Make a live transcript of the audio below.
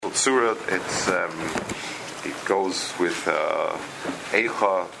beautiful surah. It goes with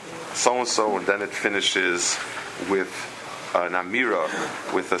Eicha, so-and-so, and then it finishes with an Amira,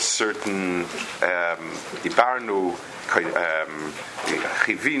 with a certain Ibarnu,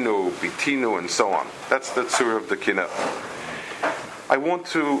 Chivinu, Bitinu, and so on. That's the surah of the Kina. I want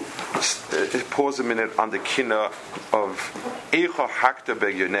to pause a minute on the Kina of Eicha Hakta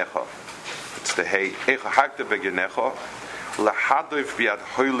Begyonecha. It's the Hey, Eicha Hakta Begyonecha, Lahadov Biad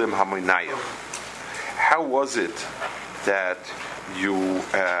Hoilim Hamoinayim. How was it that you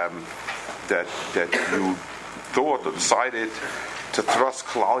thought or decided to thrust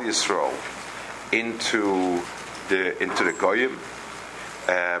Klal Yisrael into the Goyim?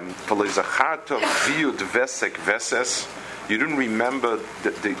 You didn't remember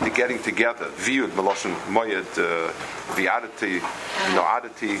the getting together. Viud Meloshin Moyed Viadati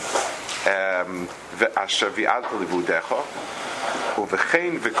Noadati Asher Viadati Livudecha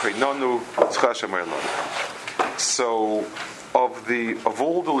Uvechein Vekrinonu Tzchashem. So of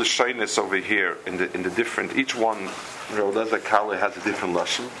all the Lashonis over here in the different, each one, Rav Kale has a different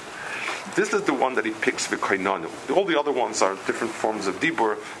lashon. This is the one that he picks Vekrinonu. All the other ones are different forms of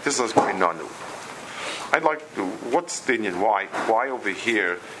Dibur. This is Vekrinonu. I'd like to, what's the Inyan? Why over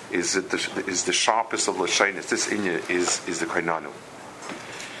here is the sharpest of Lashonis? This Inyan is the Kainanu.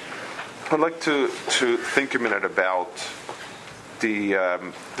 I'd like to think a minute about the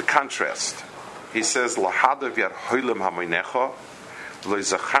contrast. He says, Lahadav yad hoilim hamoinecha, lo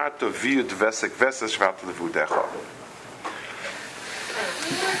zacharto viud vesek veses shvat levudecha.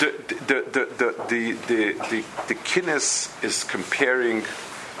 The Kinnis is comparing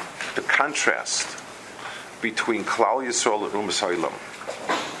the contrast between Klal Yisrael and Umas Ha'olam.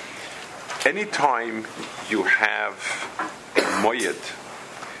 Anytime you have a moyed,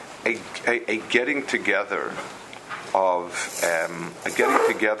 a getting together of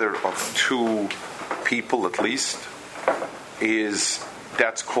two people at least,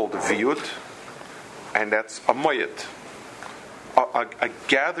 that's called a viud, and that's a moyed. A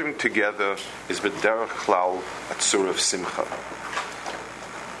gathering together is b'derech klal a tzur of simcha,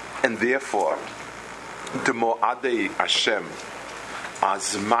 and therefore the Mo'adei Hashem are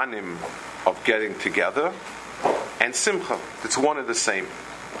zmanim of getting together, and simcha. It's one and the same.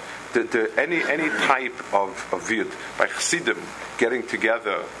 Any type of viud by Chassidim getting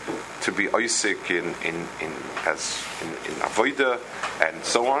together to be oisik in avoda and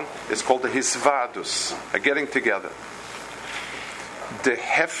so on is called the hisvadus, a getting together. The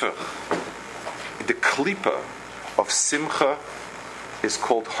hefer, the klipa of simcha is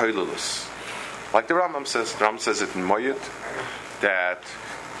called hoilulus. Like the Rambam says it in Moyed, that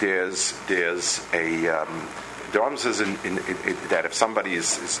there's a the Rambam says that if somebody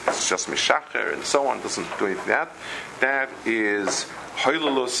is just mishacher and so on, doesn't do anything that is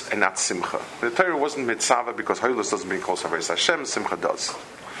hoilulus and not simcha. The Torah wasn't mitzvah because hoilulus doesn't mean kol savayis Hashem, simcha does.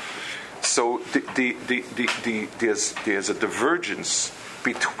 So there's a divergence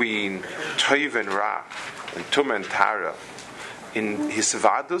between toiv and ra and tum and tara in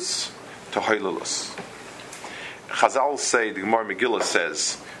hisvadus to hoilulus. Chazal say, the Gemara Megillah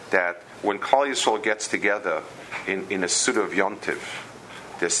says that when Klal Yisrael gets together in a Suda of Yontiv,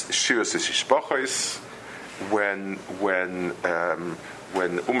 there's Shiras Yishbachos, when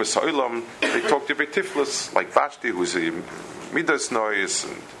Umas Ha'olam, they talk to Betiflus, like Vashti, who's a Midas Noyes,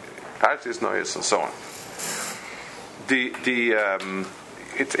 and Partis Noyes, and so on.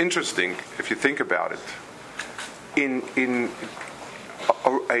 It's interesting, if you think about it, in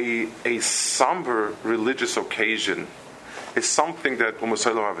a somber religious occasion is something that Umas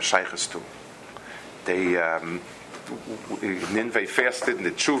Ha'olam have a shaykhs to. They Ninveh fasted in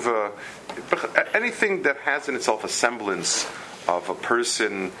the tshuva, anything that has in itself a semblance of a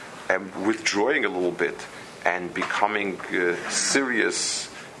person withdrawing a little bit and becoming serious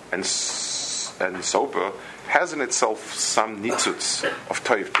and sober has in itself some nitzutz of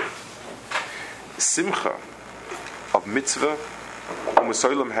toivte. Simcha of mitzvah, Umas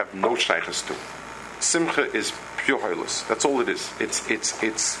Ha'olam have no shaykhs to. Simcha is pure hoilus. That's all it is. It's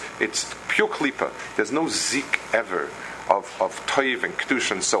pure klipa. There's no zik ever of toiv and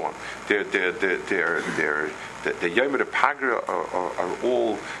kedusha and so on. The yom of the pagra are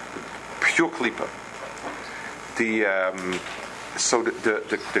all pure klipa. So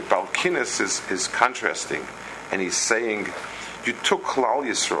the Balkinis is contrasting, and he's saying, you took Klal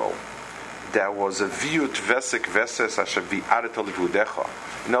Yisrael, there was a viut vesek veses asher vi'adet alivudecha.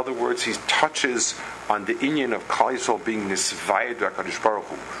 In other words, he touches on the inyan of Klal Yisrael being nisvayed HaKadosh Baruch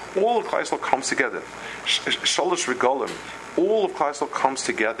Hu. All of Klal Yisrael comes together. Sholosh regolim. All of Klal Yisrael comes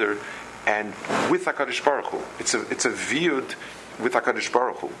together, and with HaKadosh Baruch Hu. It's a viewed with HaKadosh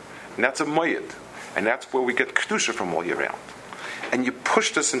Baruch Hu. And that's a moyed. And that's where we get kedusha from all year round. And you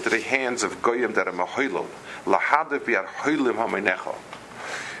pushed us into the hands of goyim that are mahoilom. Lahadav bi'ar hoilim ha'meinecha.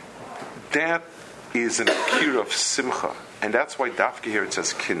 That is an akira of simcha. And that's why dafka here it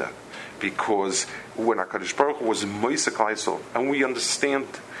says kina. Because when HaKadosh Baruch Hu was Moisei Klal Yisrael, and we understand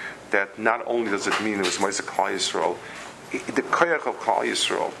that not only does it mean it was Moisei Klal Yisrael, the koyach of Klal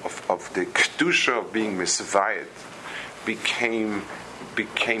Yisrael, of the kedusha of being misvayed, became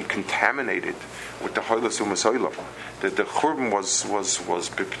contaminated with the hoilus u'masoilam. The churban was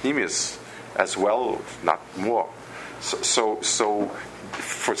bipnimius as well, if not more. So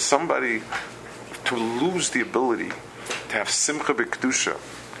for somebody to lose the ability to have simcha b'kedusha,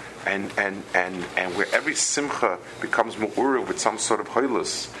 and where every simcha becomes mu'urav with some sort of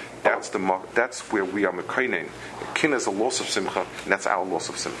hoilus, that's where we are mekainen. Kin is a loss of simcha, and that's our loss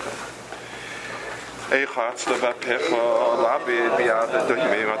of simcha.